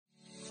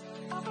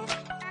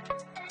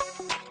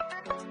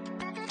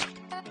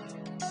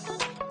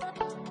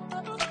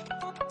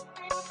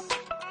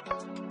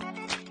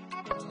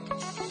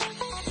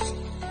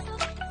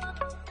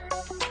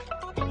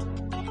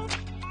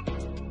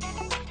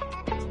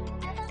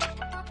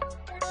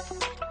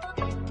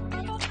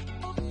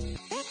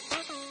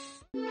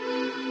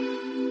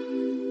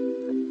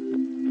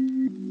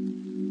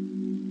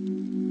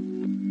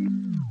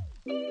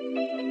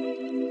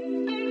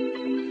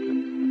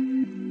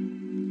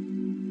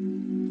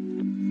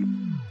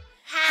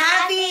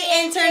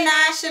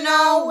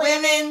International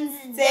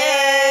Women's Day.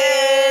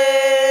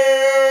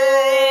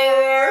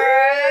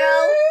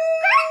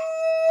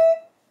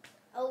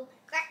 Oh,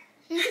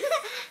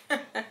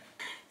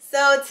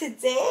 So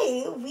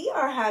today we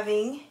are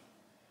having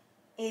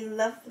a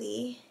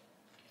lovely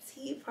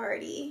tea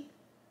party.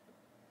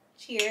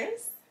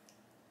 Cheers.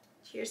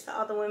 Cheers to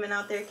all the women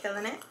out there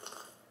killing it.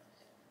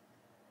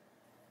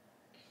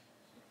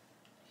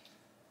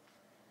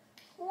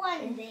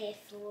 one day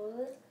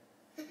food.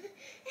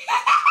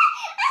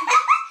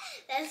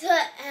 That's how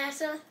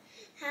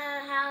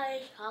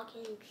they talk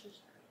in tea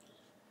party.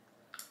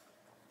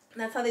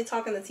 That's how they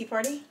talk in the tea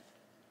party?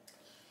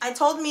 I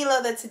told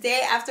Mila that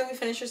today after we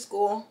finish her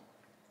school,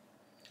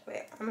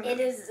 it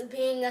is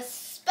being a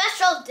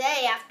special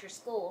day after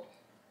school.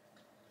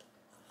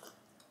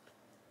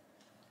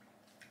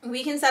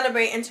 We can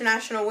celebrate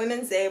International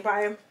Women's Day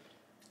by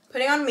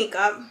putting on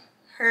makeup,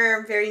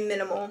 her very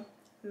minimal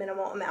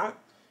amount,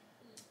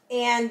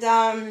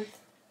 and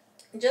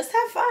just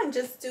have fun.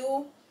 Just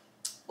do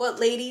what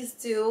ladies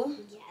do.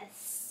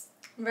 Yes.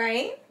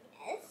 Right?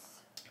 Yes.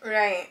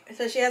 Right.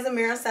 So she has a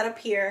mirror set up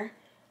here.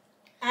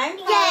 I'm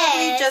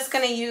probably just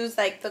going to use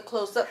like the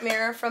close-up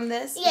mirror from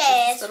this.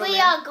 Yes,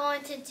 we are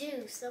going to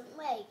do some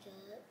makeup.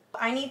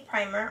 I need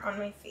primer on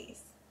my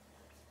face.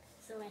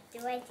 So what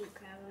do I do?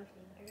 Grab my fingers?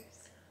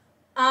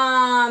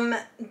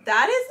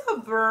 That is a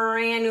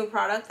brand new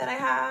product that I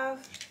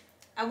have.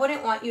 I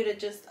wouldn't want you to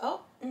just,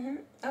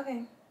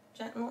 okay.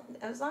 Gentle,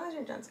 as long as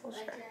you're gentle,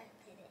 sure. Where do I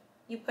put it?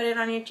 You put it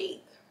on your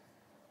cheek.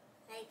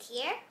 Like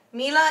here?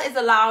 Mila is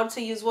allowed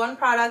to use one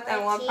product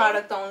and one here?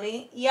 product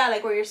only. Yeah,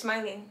 like where you're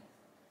smiling.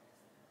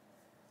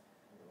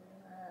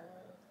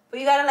 But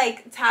you gotta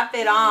like tap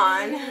it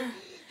on.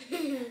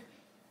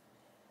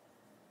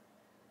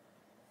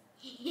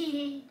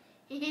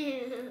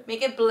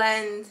 Make it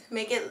blend.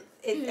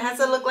 It has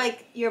to look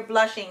like you're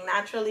blushing,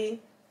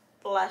 naturally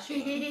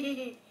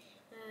blushing.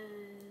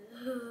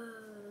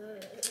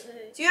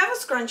 Do you have a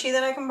scrunchie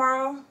that I can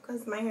borrow?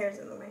 Because my hair is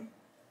in the way.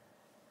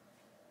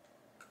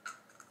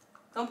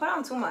 Don't put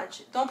on too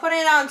much. Don't put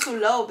it on too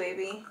low,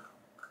 baby.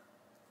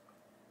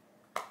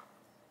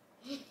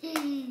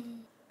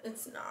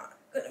 It's not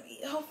gonna be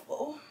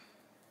helpful.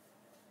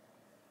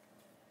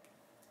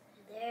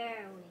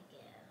 There we go.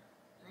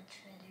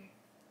 Much better.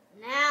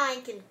 Now I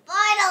can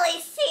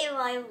finally see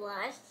my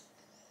blush.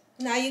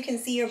 Now you can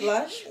see your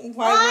blush?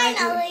 Why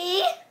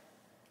Finally!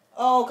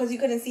 Oh, because you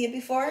couldn't see it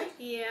before?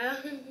 Yeah.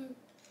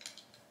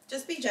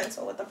 Just be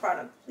gentle with the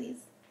product,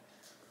 please.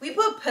 We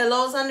put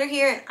pillows under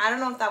here, and I don't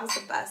know if that was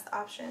the best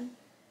option.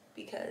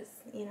 Because,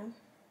 you know.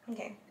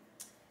 Okay.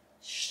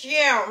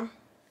 Sure.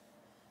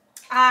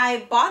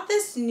 I bought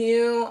this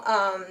new,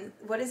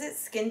 what is it?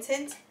 Skin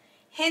tint?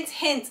 Hint,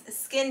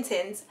 skin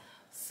tint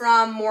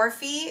from Morphe.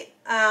 It's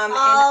a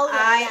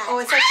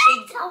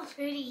shade. So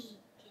pretty.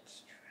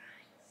 It's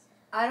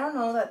dry. I don't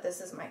know that this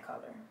is my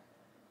color.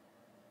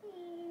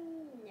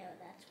 No,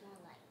 that's more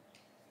light.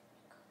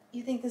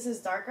 You think this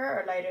is darker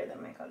or lighter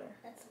than my color?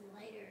 That's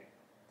lighter.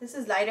 This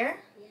is lighter?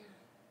 Yeah.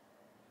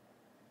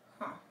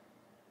 Huh.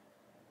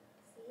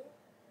 See it?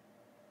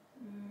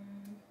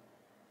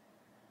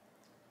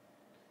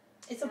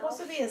 It's supposed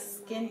to be a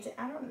skin tint.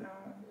 I don't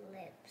know.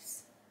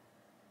 Lips.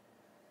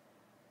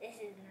 This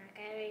is not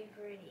gonna be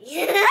pretty.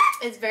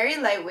 It's very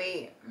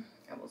lightweight.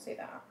 I will say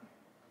that.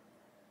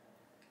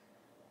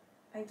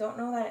 I don't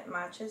know that it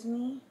matches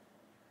me.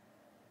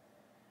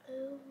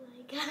 Oh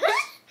my god.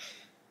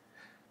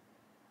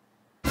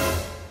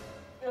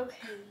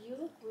 Okay, you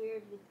look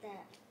weird with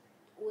that.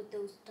 With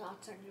those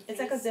dots on your face. It's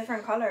like a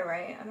different color,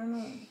 right? I don't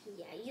know.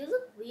 Yeah, you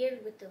look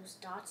weird with those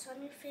dots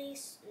on your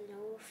face.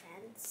 No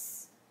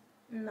offense.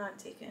 Not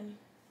taken.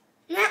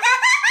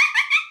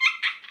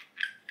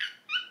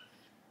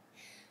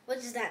 What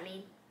does that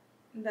mean?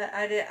 That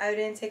I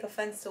didn't take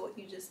offense to what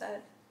you just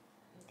said.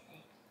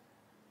 Okay.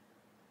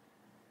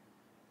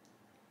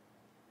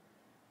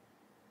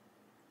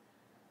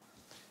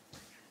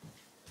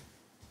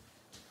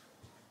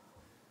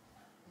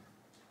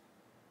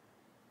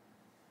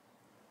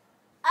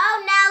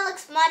 Oh, now it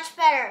looks much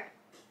better.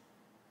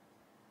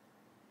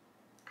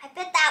 I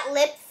bet that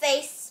lip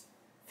face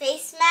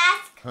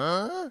mask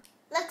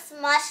looks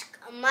much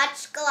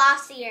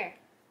glossier.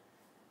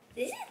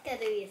 This is gonna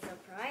be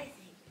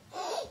surprising.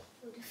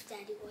 What if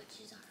Daddy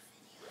watches our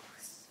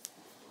videos?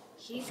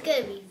 He's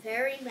gonna be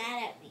very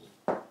mad at me.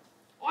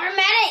 Or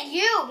mad at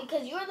you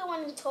because you're the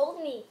one who told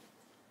me.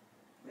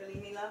 Really,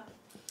 Mila?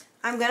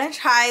 I'm gonna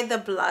try the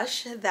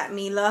blush that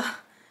Mila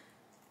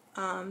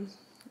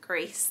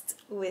graced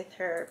with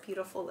her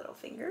beautiful little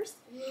fingers.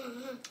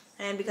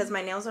 And because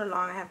my nails are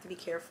long, I have to be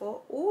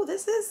careful. Ooh,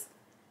 this is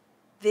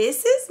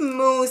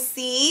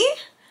moussey.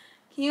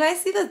 Can you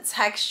guys see the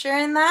texture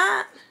in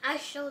that? I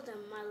showed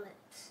them my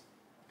lips.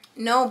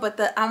 No, but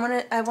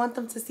I want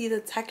them to see the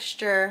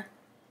texture.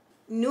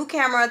 New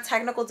camera,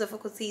 technical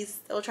difficulties.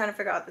 Still trying to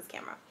figure out this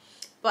camera.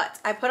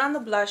 But I put on the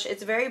blush.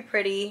 It's very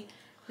pretty.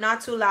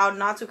 Not too loud,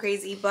 not too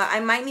crazy. But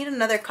I might need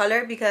another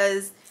color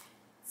because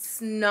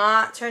it's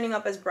not turning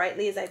up as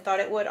brightly as I thought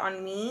it would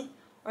on me.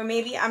 Or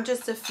maybe I'm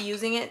just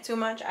diffusing it too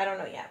much. I don't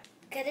know yet.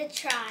 Gonna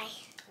try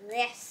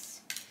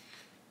this.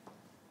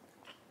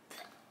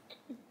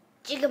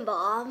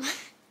 Jigabob.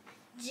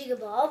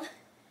 Jigabob.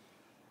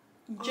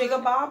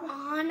 Jigabob?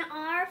 On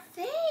our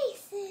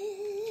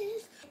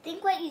faces. I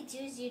think what you do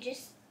is you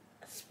just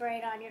spray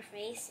it on your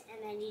face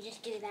and then you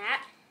just do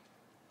that.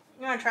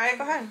 You want to try it?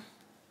 Go ahead.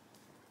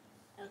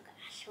 Oh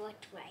gosh, what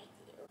do I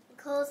do?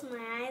 Close my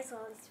eyes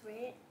while I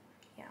spray it.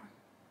 Yeah.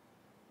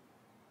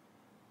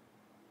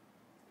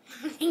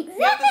 You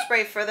You have to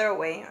spray further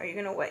away or you're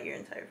going to wet your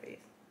entire face.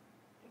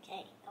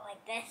 Okay,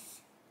 like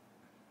this.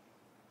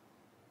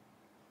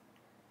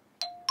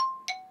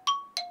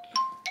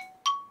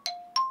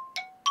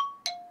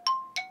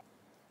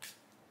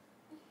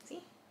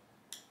 See?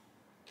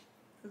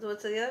 Let's do it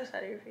to the other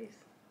side of your face.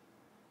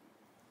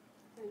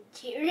 I'm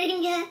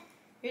tearing.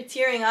 You're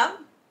tearing up?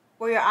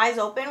 Were your eyes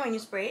open when you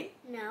sprayed?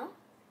 No,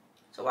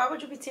 So why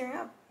would you be tearing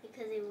up?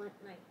 because it went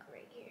like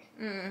right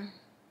here.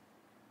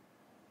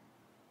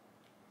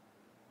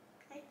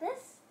 Like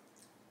this?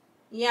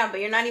 Yeah, but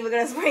you're not even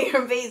going to spray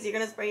your face. You're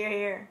going to spray your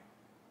hair.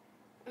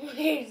 Where's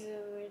the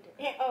word?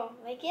 Oh,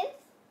 like this?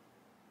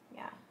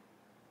 Yeah.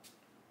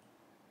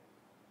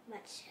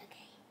 Much, okay.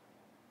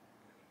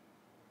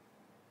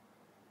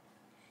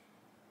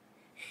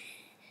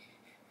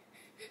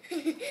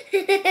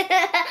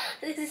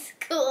 This is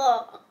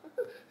cool.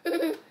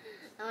 I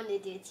want to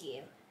do it to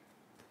you.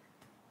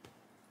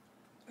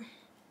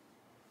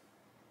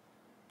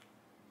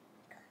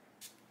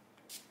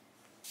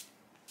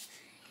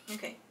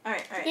 Okay. All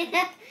right. I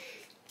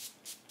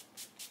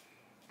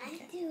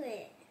do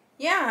it.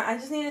 Yeah, I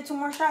just needed 2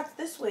 more shots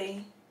this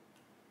way.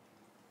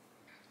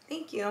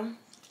 Thank you.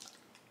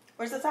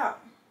 Where's the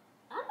top?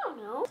 I don't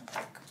know.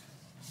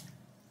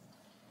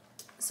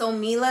 So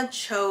Mila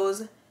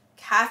chose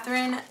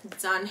Catherine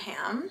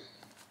Dunham.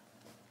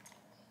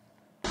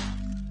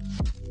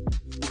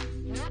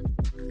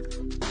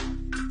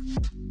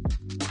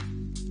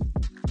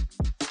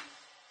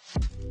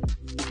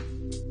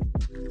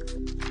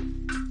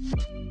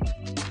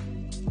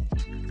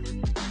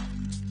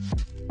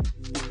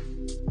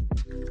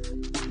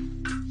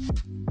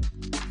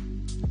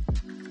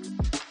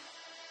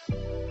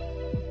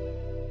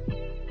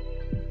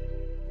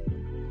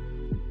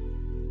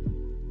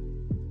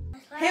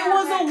 It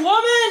was a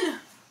woman!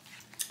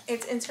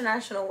 It's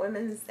International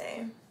Women's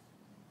Day.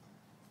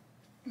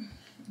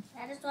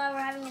 That is why we're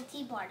having a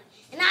tea party.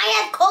 And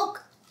I had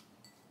Coke.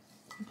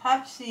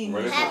 Pepsi.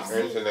 When is Pepsi.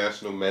 it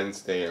International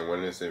Men's Day and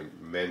when is it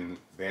Men's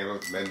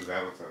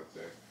Valentine's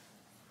Day?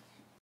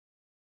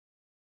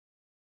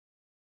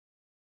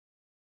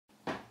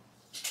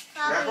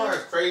 That part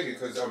is crazy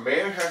because a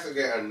man has to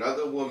get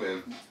another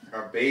woman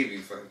a baby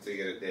for him to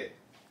get a day.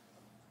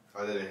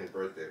 Other than his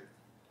birthday.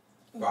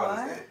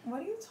 Father's Day.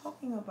 What are you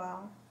talking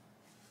about?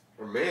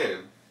 A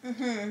man,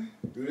 Mm-hmm.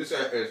 do this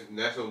at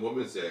National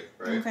Women's Day,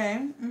 right?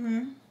 Okay.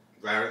 Mm-hmm.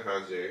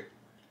 Valentine's Day,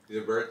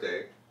 your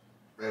birthday,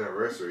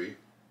 anniversary,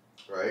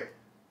 right?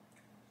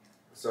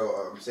 So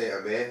I'm saying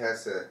a man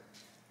has to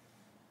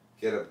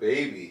get a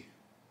baby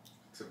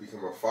to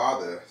become a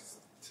father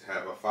to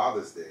have a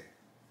Father's Day.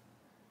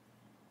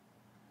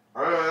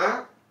 Other than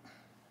that,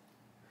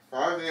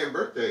 Father's Day and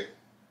birthday,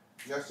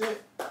 that's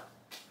it.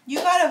 You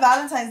got a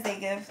Valentine's Day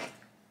gift.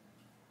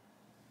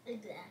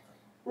 Exactly.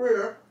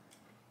 Where?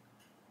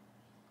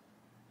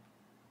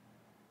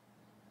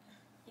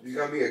 You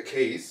got me a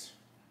case,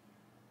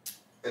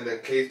 and the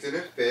case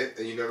didn't fit,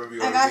 and you never be.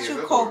 I got you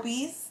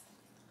Kobe's.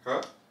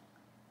 Huh?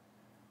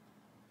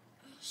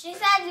 She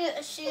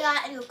said she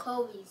got you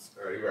Kobe's.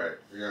 Oh, you're right.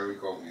 You got me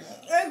Kobe's.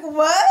 Like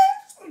what?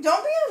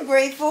 Don't be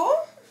ungrateful.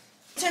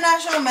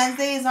 International Men's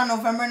Day is on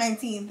November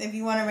 19th. If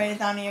you want to write it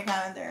down in your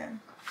calendar.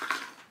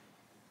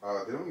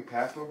 Didn't we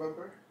pass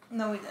November?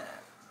 No, we didn't.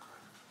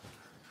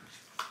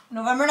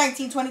 November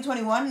 19th,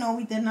 2021? No,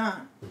 we did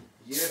not.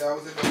 Yeah, that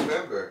was in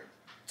November.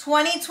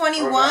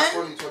 2021? Oh, not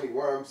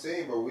 2021, I'm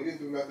saying, but we didn't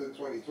do nothing in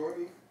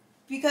 2020.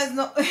 Because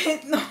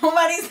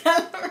nobody's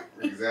celebrating.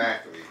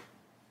 Exactly.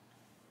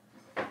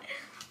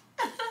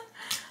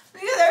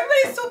 Because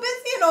everybody's so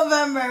busy in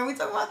November. We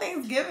talk about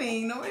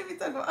Thanksgiving. Nobody be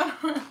talking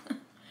about.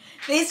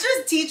 They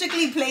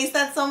strategically placed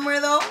that somewhere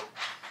though.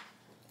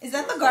 Is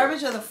that the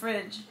garbage or the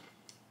fridge?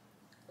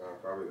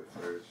 Probably the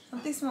fridge.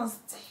 Something smells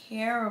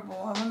terrible.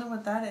 I wonder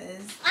what that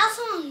is.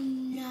 Also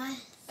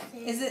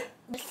nothing. Is it?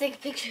 Let's take a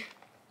picture.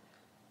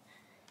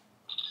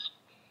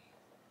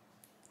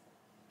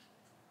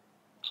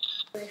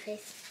 My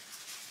face.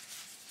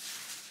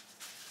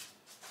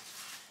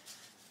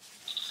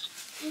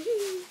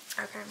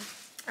 Okay.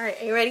 All right.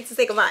 Are you ready to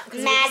say goodbye? 'Cause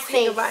we Mad have to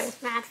say goodbye.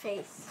 face. Mad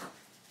face.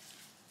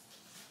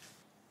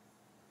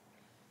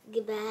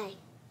 Goodbye.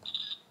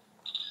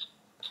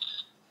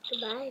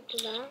 Goodbye.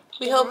 Goodbye.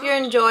 We hope you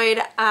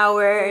enjoyed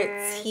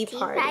our tea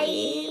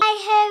party. I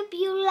hope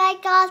you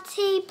like our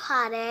tea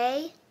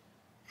party.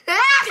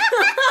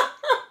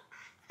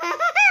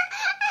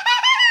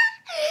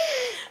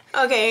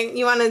 Okay.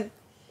 You want to?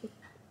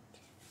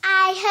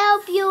 I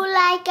hope you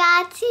like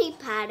our tea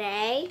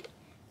party.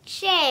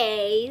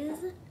 Cheers.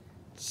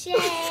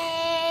 Cheers.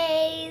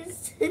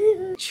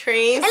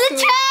 Trace. And the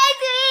train